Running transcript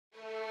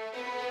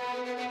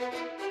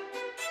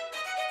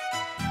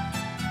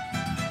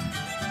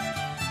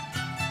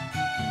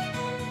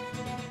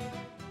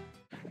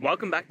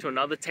Welcome back to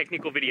another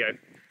technical video.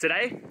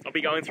 Today, I'll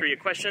be going through your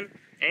question,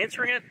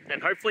 answering it,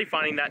 and hopefully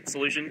finding that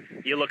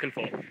solution you're looking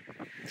for.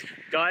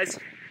 Guys,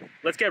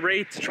 let's get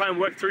ready to try and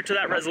work through to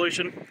that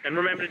resolution, and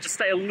remember to just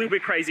stay a little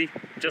bit crazy,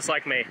 just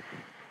like me.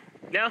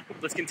 Now,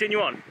 let's continue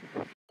on.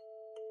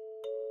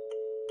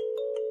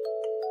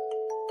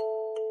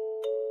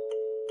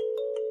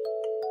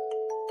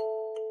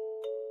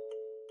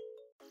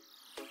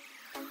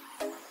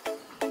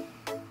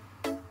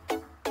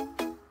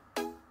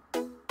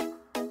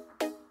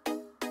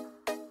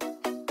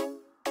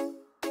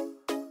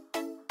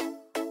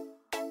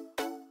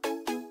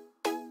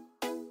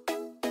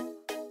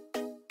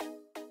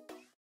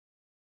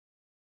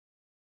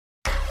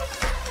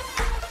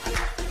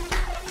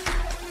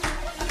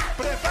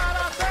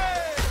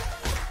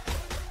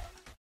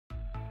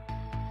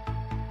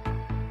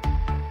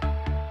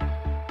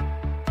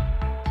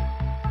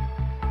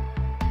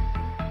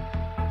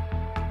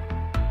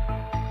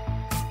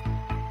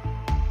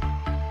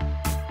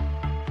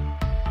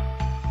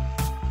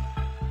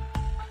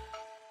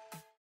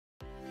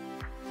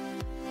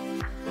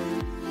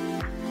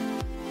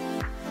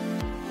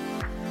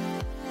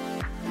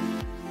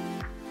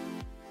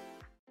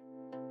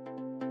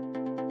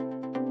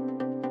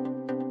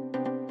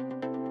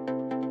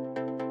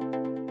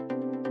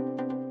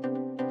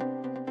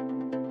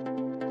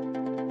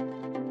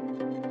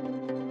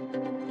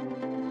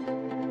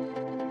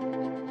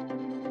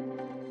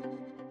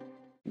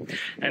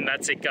 And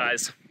that's it,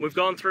 guys. We've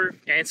gone through,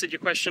 answered your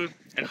question,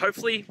 and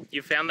hopefully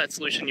you found that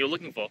solution you're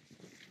looking for.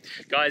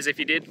 Guys, if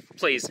you did,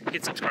 please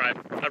hit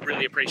subscribe. I'd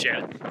really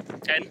appreciate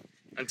it. And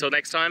until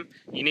next time,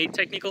 you need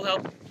technical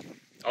help,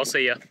 I'll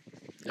see ya.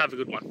 Have a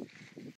good one.